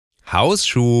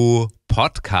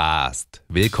Hausschuh-Podcast.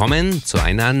 Willkommen zu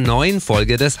einer neuen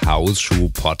Folge des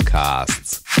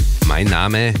Hausschuh-Podcasts. Mein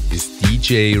Name ist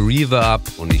DJ Rewerb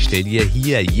und ich stelle dir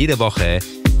hier jede Woche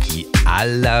die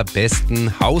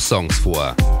allerbesten House-Songs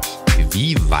vor.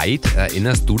 Wie weit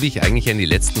erinnerst du dich eigentlich an die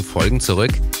letzten Folgen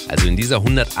zurück? Also in dieser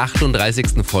 138.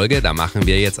 Folge, da machen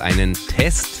wir jetzt einen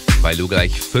Test, weil du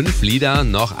gleich 5 Lieder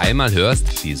noch einmal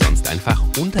hörst, die sonst einfach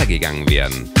untergegangen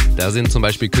wären. Da sind zum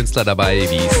Beispiel Künstler dabei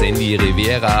wie Sandy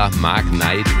Rivera, Mark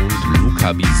Knight und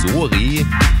Luca Bisori.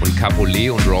 Und Capulet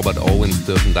und Robert Owens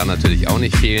dürfen da natürlich auch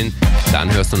nicht fehlen.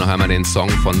 Dann hörst du noch einmal den Song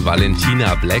von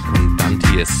Valentina Black und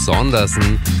Dantiez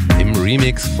Saunderson im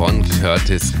Remix von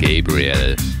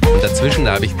Gabriel. Und dazwischen,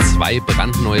 da habe ich 2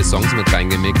 brandneue Songs mit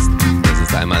reingemixt. Das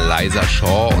ist einmal Liza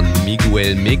Shaw und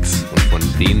Miguel Migs. Und von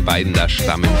den beiden, da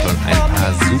stammen schon ein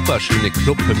paar super schöne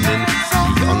Clubhymnen,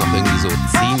 die ich auch noch irgendwie so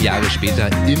 10 Jahre später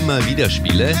immer wieder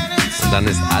spiele. Und dann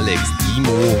ist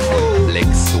Dimou und Black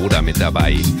Soda mit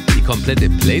dabei. Die komplette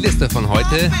Playliste von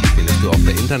heute findest du auf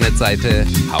der Internetseite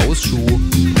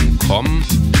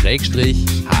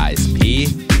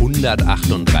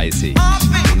hausschuh.com/HSP138.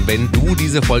 Und wenn du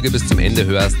diese Folge bis zum Ende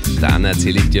hörst, dann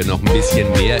erzähle ich dir noch ein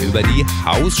bisschen mehr über die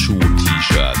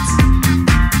Hausschuh-T-Shirts.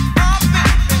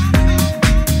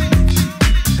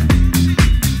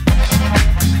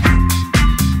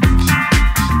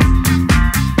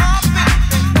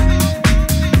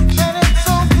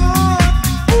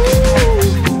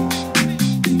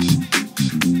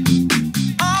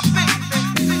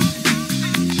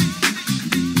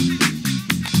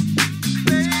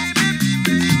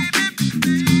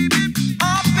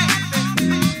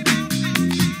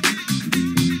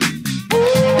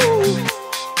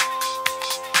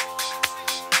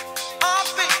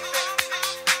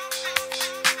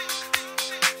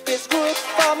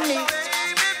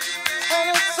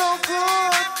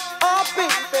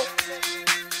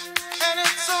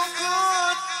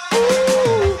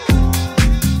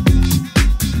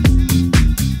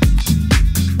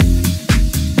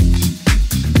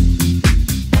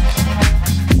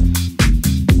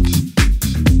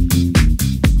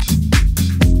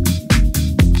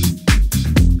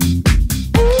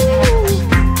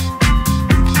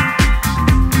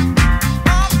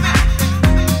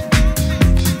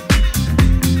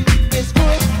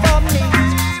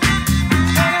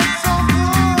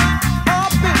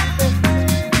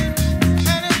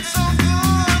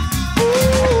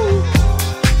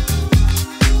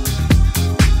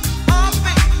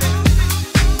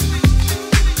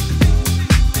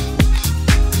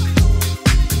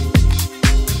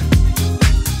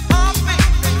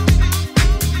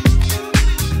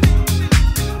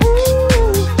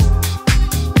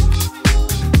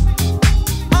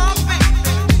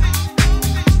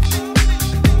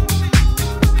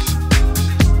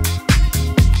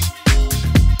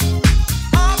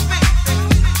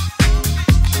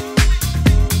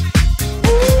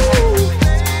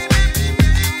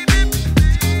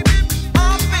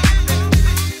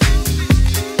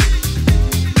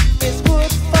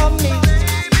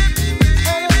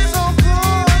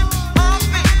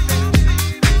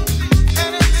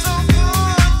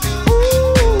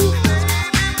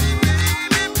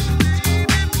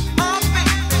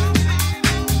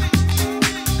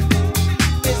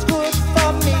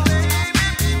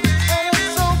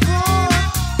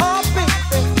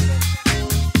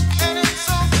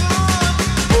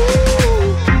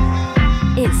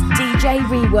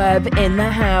 Rewerb in the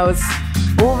house.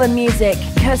 All the music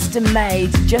custom made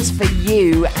just for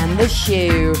you and the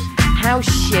shoe. House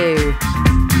shoe.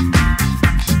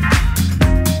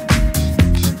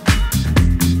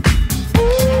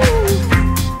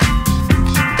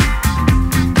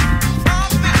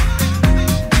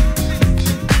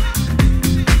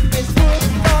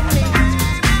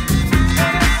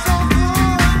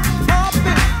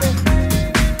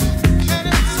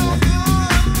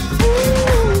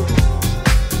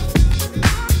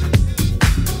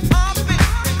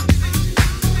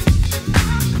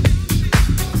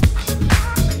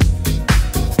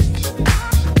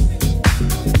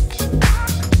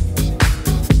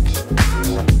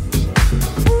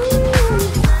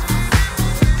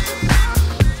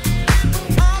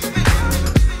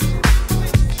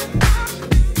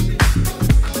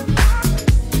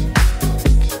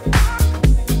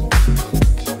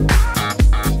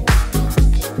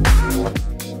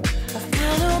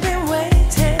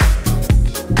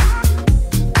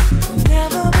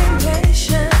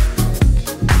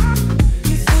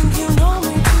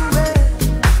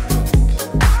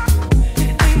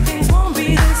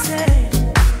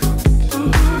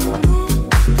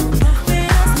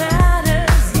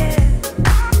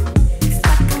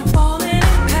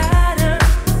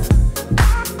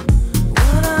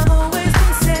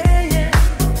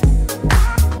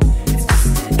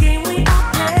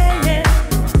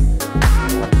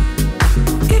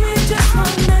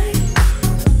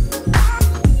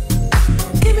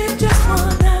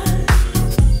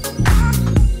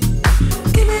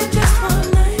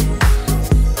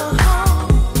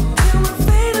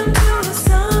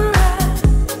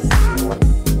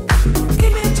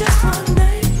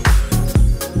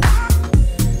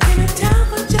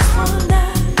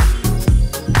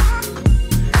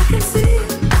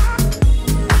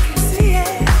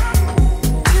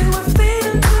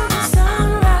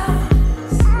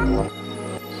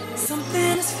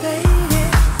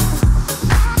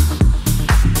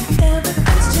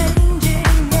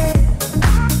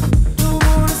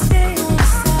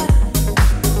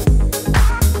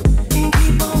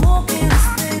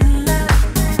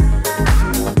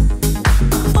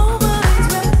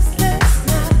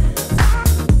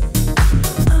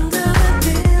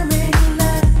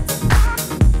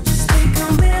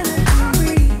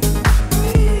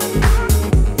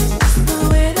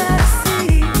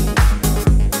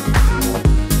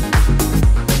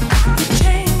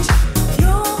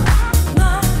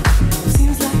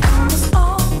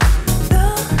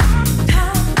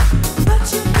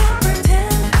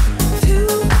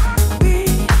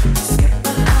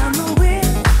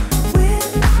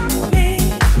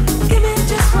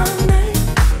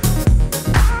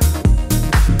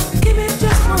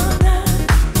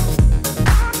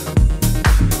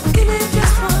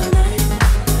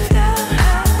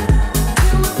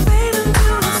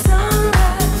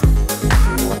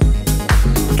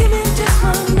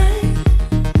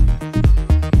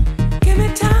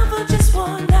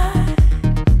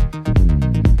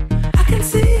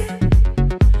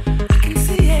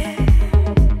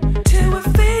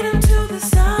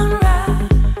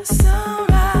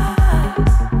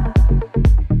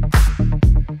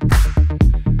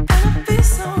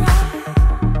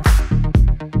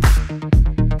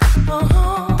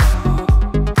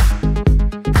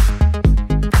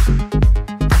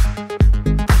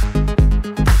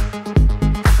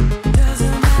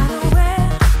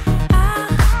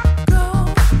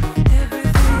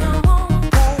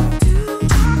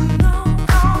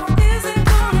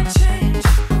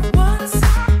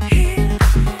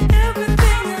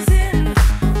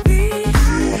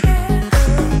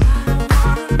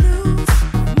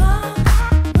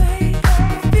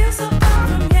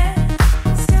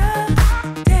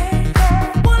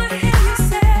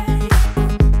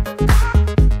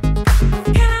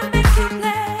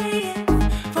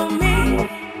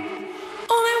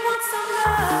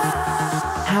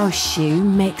 Shoe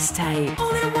Mixtape.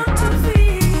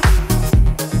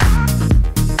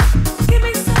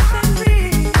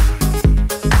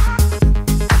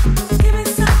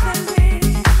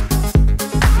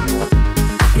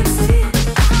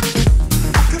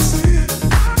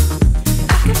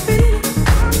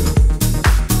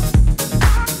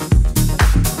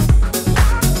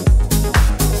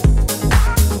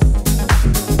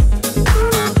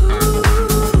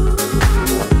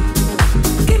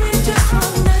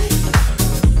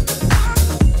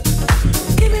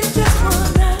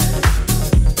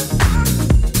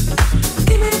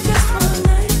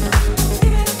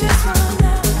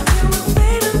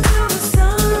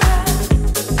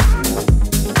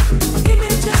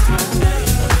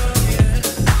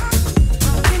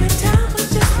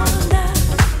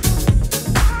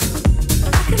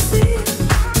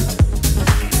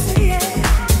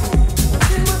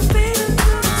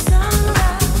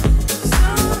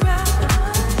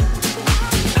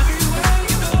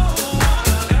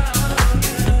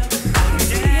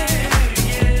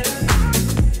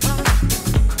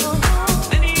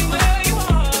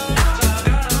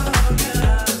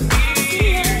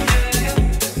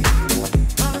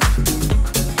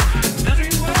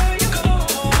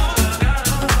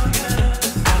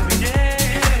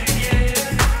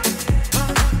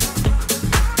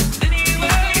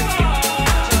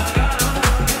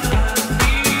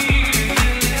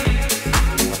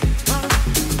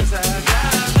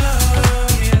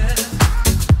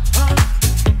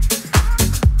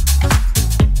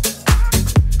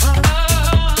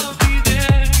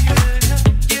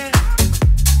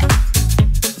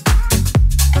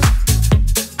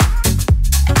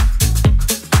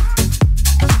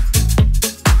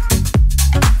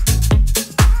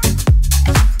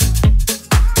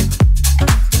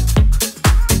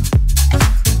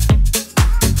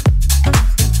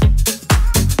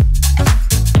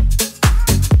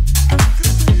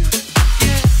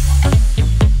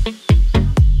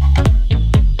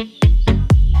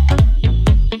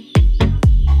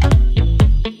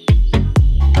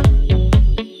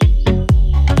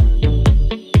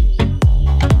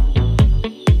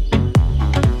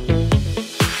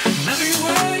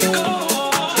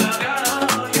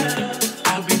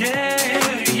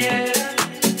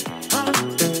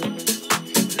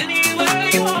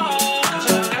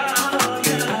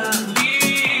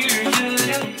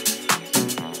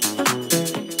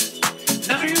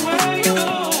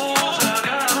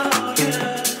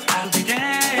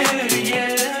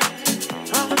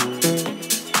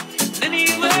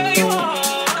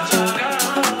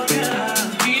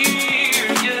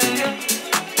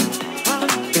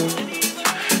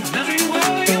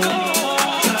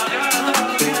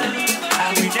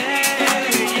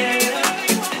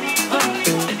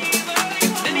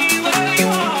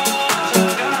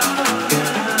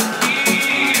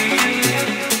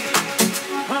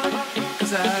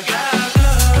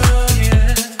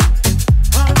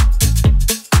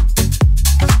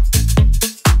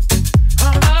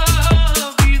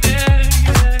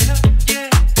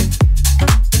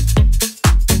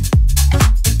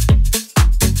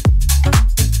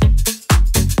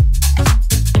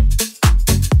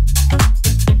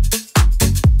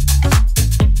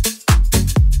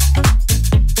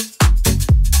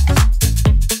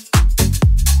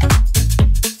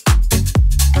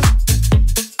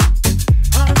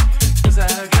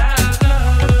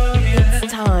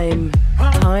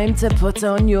 To put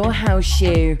on your house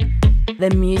shoe. The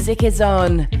music is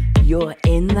on, you're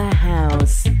in the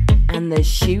house, and the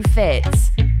shoe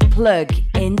fits. Plug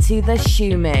into the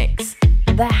shoe mix,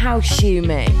 the house shoe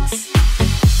mix.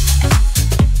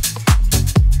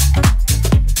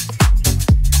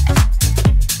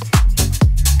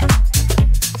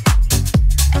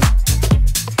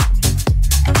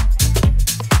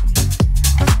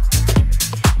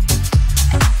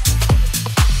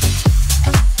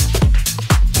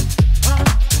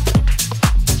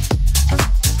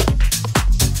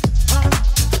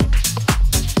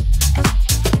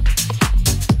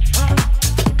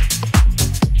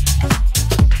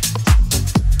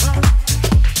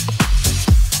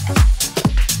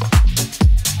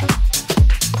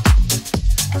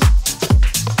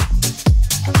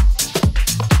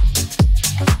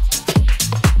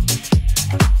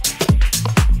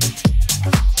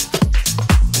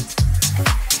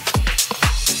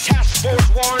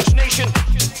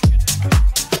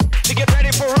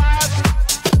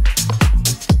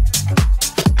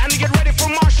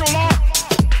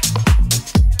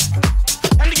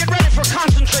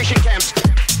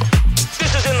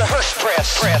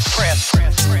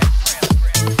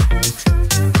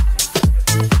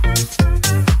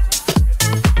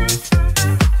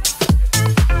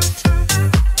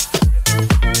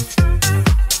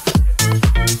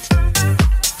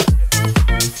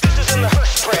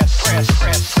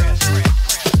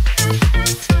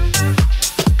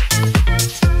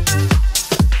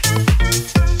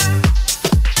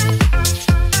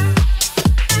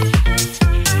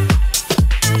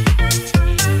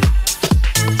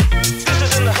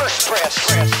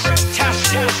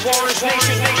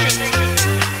 Orange Nation.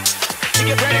 To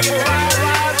get ready for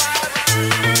ride.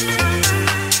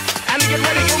 And to get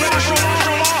ready for martial law.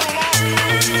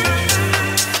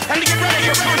 And to get ready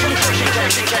for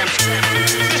concentration camps.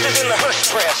 This is in the Hush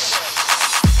Press.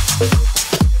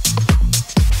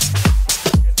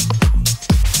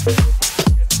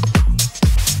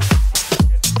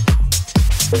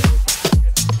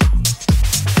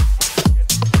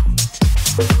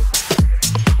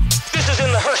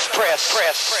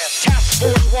 Task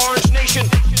Force Orange Nation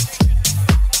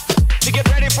to get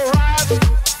ready for riots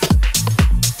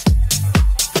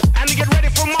and to get ready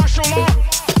for martial law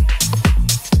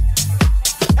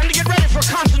and to get ready for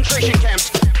concentration camps.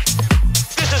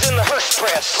 This is in the Hush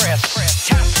Press.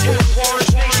 Task Force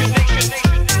Orange Nation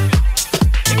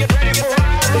to get ready for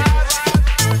riots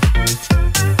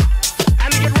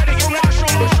and to get ready for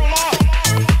martial law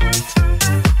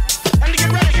and to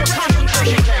get ready for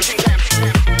concentration camps.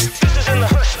 This is in the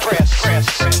Hush Press.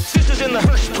 This is in the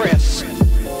Hush Press.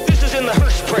 This is in the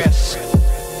Hush Press.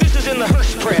 This is in the Hush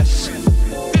Press.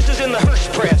 This is in the Hush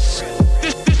Press.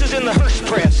 This is in the Hush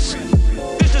Press.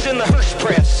 This is in the Hush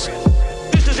Press.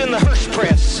 This is in the Hush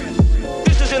Press.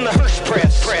 This is in the Hush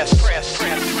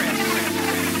Press.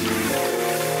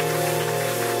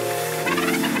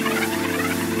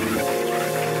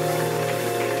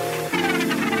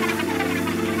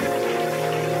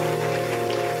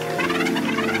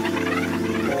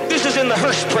 This is in the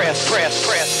Hush Press.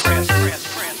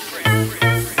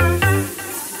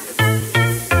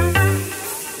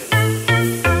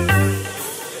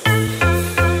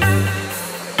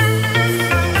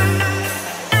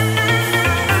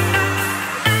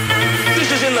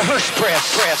 This is in the Hush Press.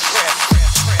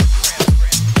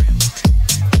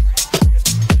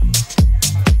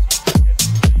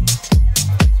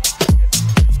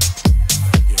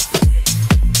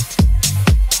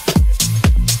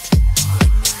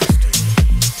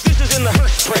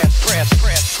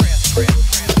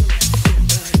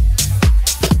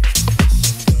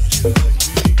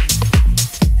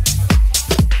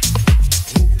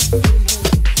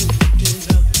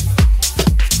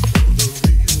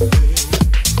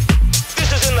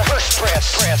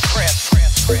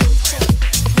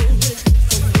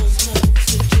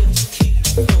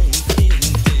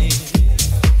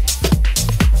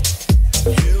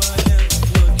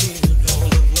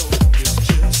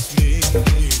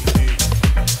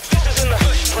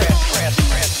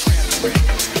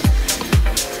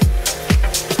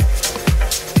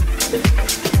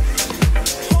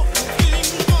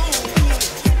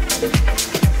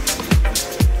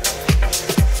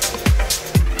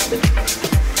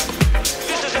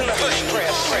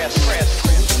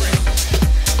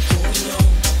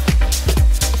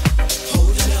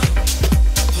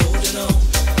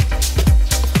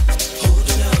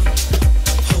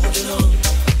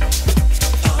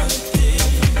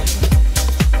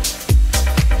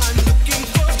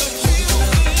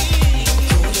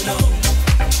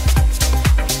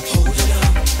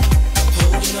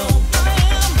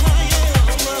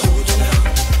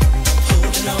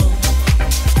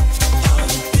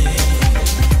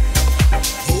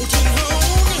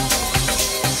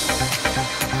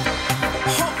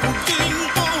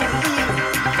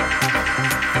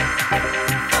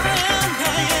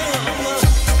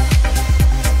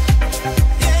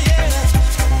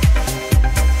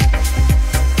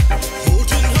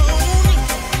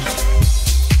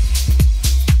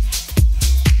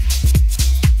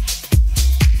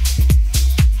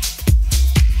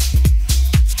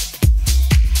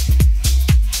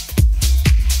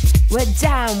 We're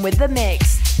down with the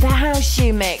mix, the house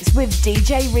shoe mix with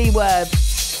DJ Rewerb.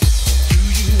 Do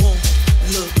you want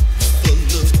love for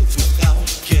love without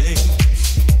games?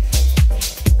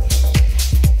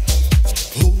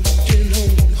 Holding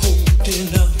on,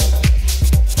 holding out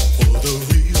for the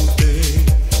real thing.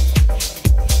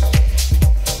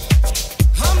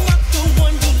 I'm not the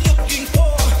one you're looking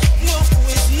for. No,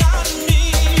 it's not me.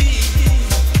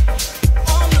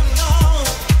 On and on,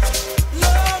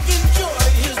 love and joy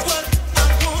is what I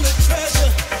wanna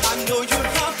treasure. I know you're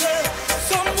out there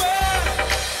somewhere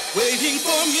waiting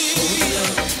for me.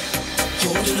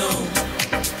 Holding on, holding on,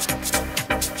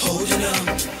 holding on,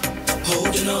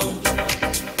 holding on,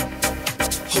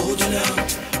 holding on,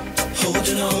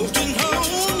 holding on.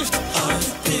 I've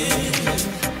been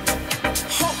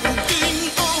holding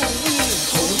on,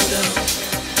 holding on,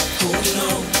 holding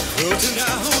on, holding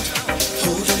out,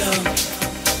 holding on,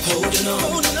 holding on,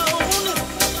 holding on,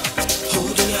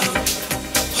 holding out,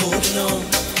 holding on.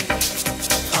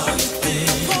 I've been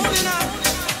holding out,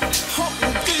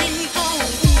 holding on,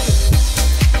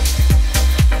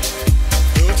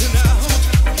 holding out,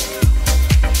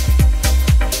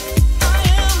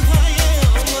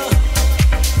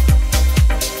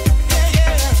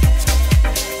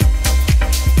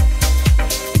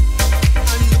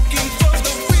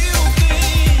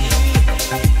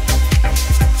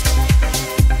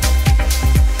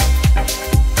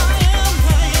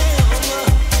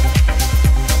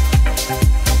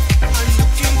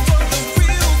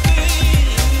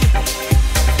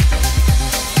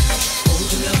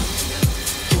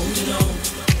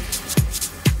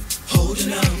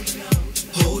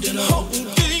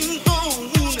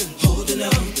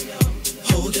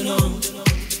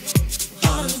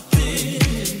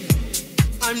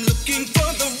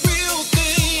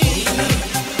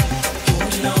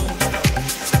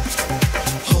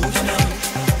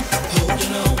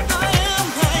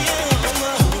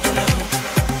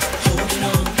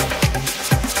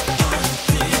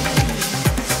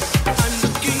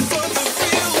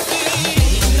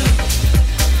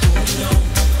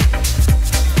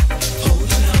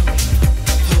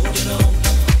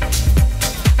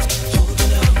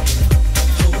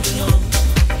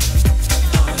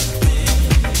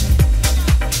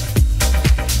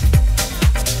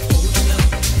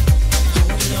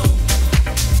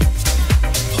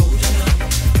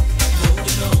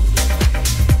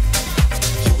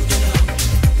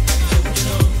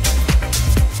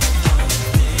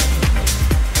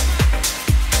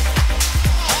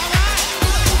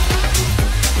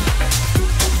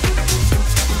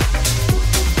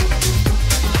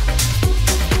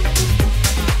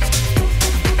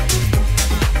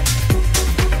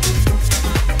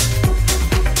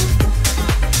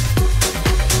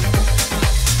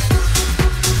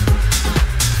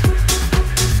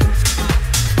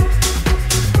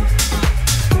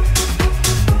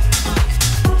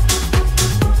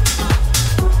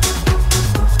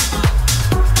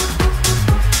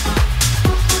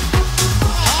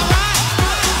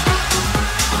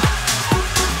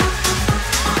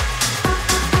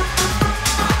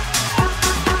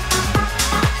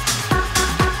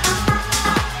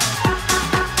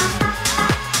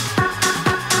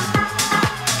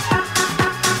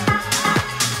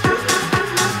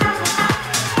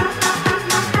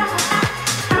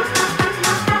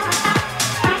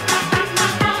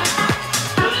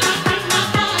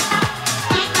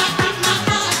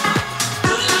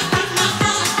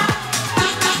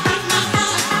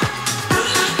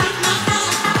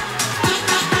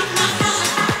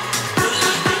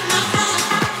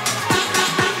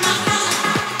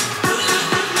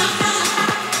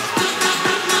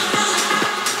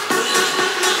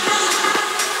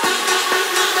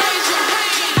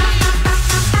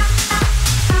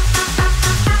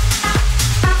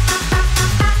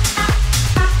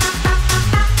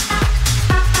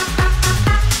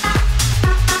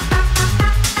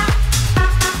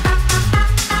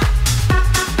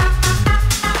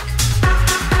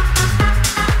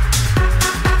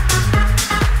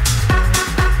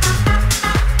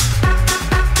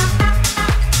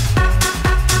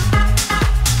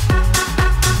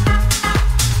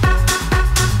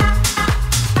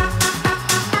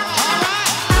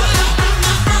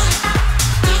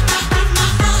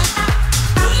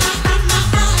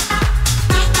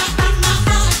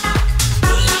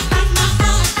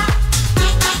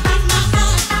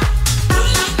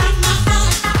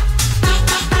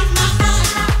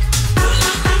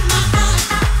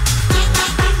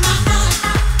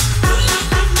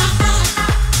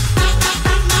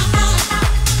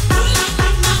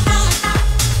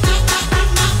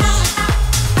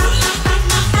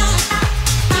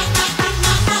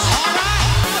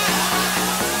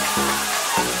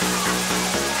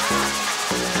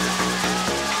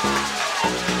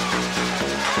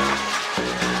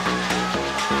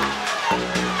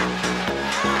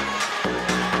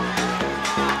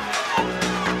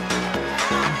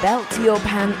 Belt your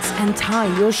pants and tie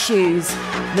your shoes.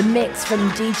 The mix from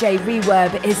DJ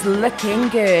Rewerb is looking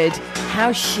good.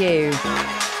 House shoe.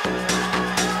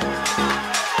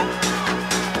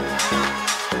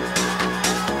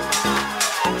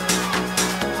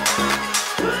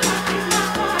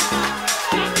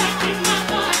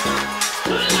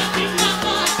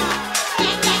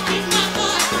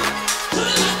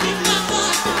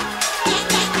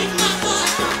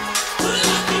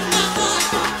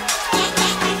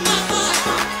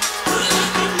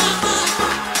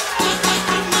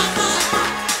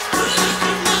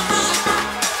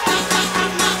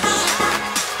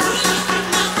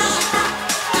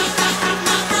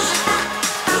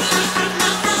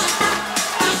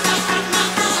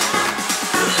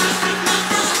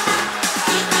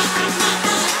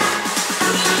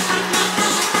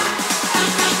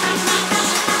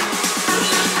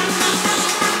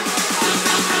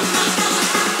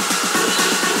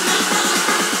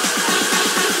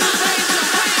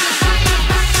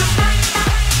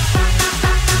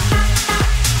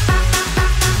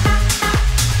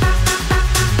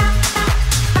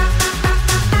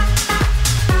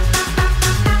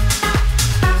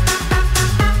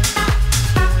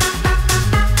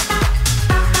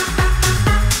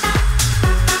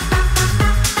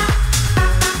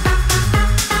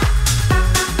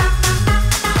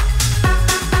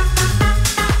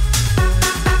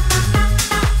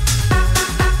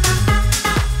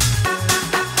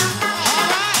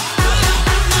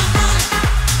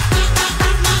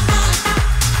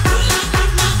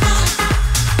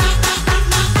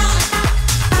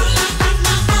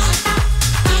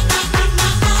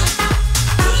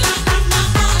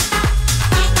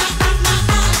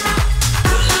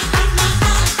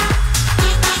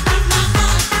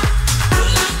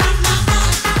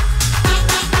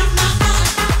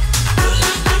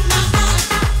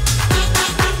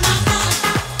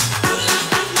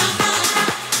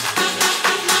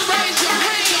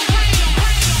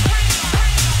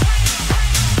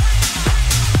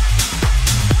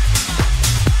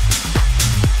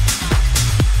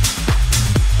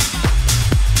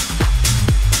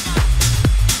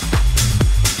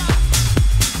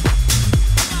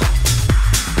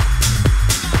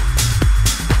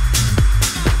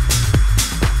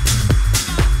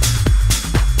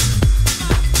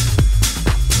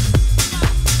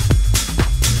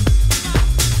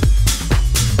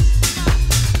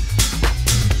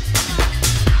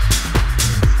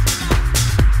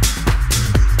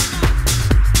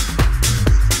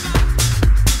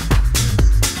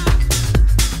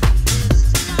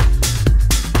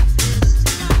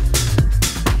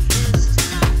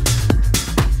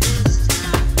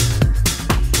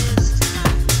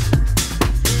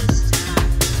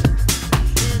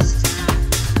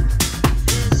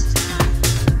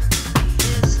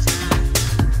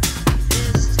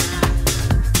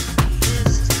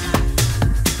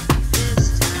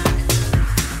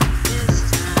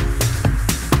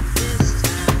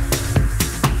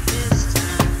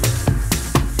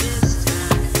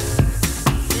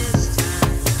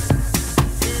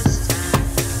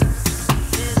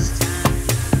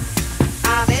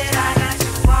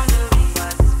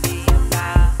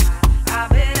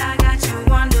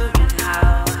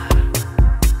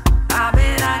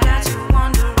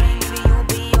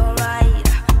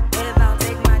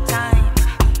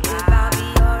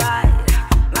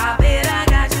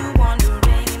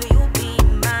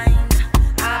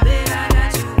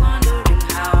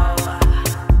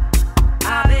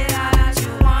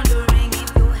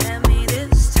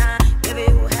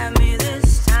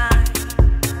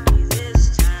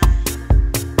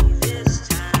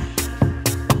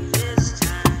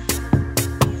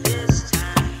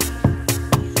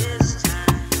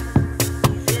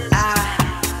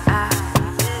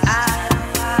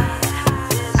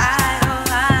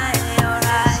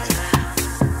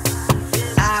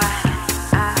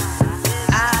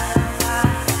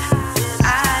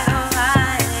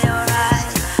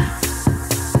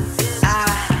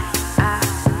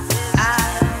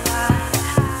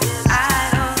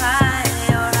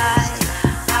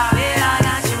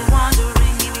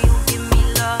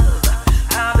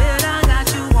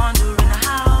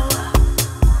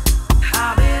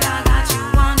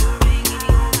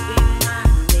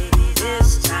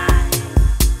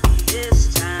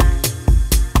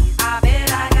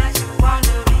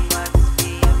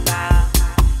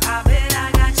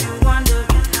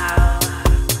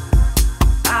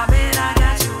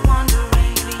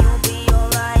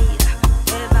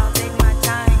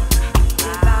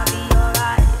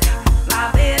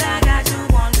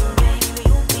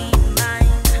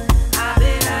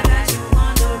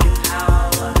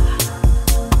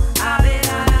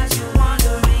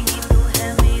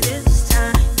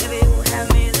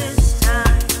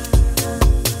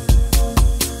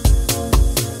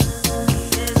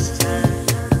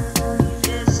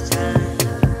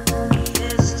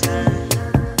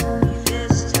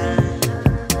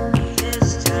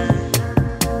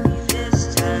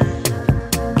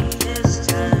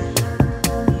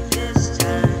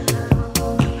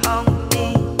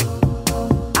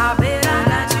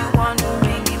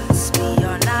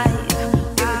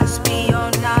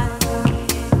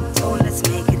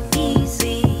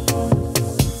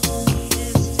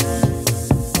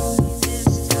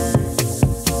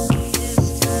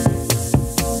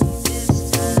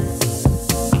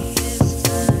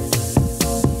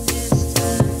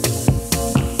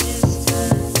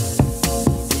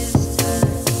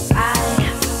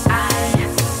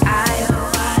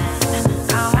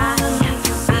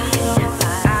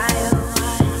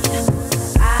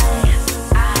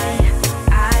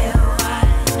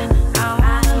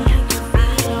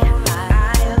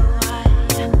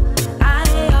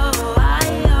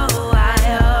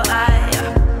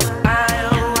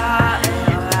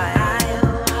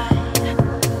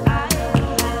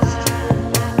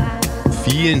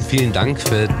 Vielen Dank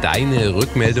für deine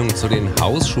Rückmeldung zu den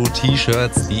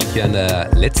Hausschuh-T-Shirts, die ich ja in der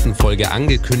letzten Folge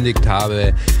angekündigt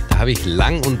habe. Da habe ich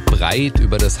lang und breit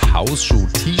über das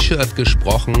Hausschuh-T-Shirt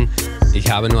gesprochen.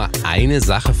 Ich habe nur eine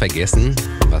Sache vergessen.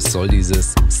 Was soll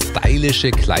dieses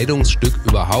stylische Kleidungsstück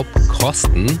überhaupt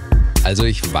kosten? Also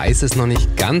ich weiß es noch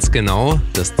nicht ganz genau.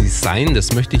 Das Design,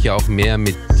 das möchte ich ja auch mehr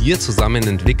mit dir zusammen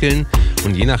entwickeln.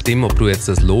 Und je nachdem, ob du jetzt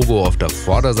das Logo auf der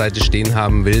Vorderseite stehen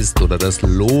haben willst oder das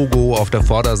Logo auf der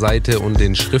Vorderseite und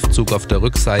den Schriftzug auf der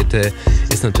Rückseite,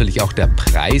 ist natürlich auch der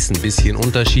Preis ein bisschen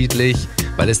unterschiedlich,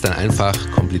 weil es dann einfach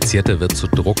komplizierter wird zu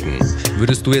drucken.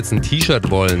 Würdest du jetzt ein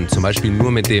T-Shirt wollen, zum Beispiel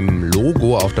nur mit dem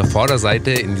Logo auf der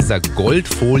Vorderseite in dieser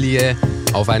Goldfolie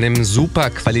auf einem super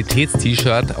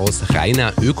Qualitäts-T-Shirt aus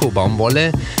reiner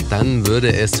Öko-Baumwolle, dann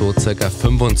würde es so ca.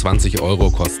 25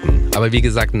 € kosten. Aber wie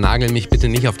gesagt, nagel mich bitte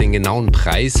nicht auf den genauen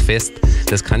Preis fest.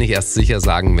 Das kann ich erst sicher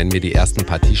sagen, wenn wir die ersten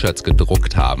paar T-Shirts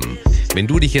gedruckt haben. Wenn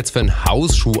du dich jetzt für ein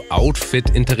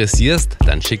Hausschuh-Outfit interessierst,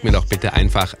 dann schick mir doch bitte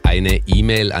einfach eine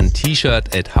E-Mail an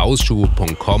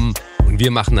t-shirt@hausschuh.com. Und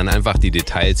wir machen dann einfach die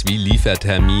Details wie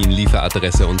Liefertermin,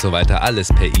 Lieferadresse und so weiter alles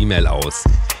per E-Mail aus.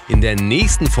 In der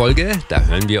nächsten Folge, da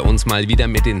hören wir uns mal wieder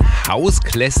mit den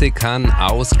Hausklassikern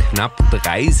aus knapp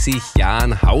 30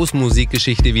 Jahren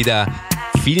Hausmusikgeschichte wieder.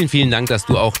 Vielen Dank, dass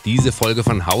du auch diese Folge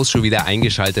von Hausschuh wieder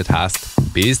eingeschaltet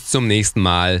hast. Bis zum nächsten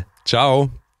Mal.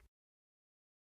 Ciao.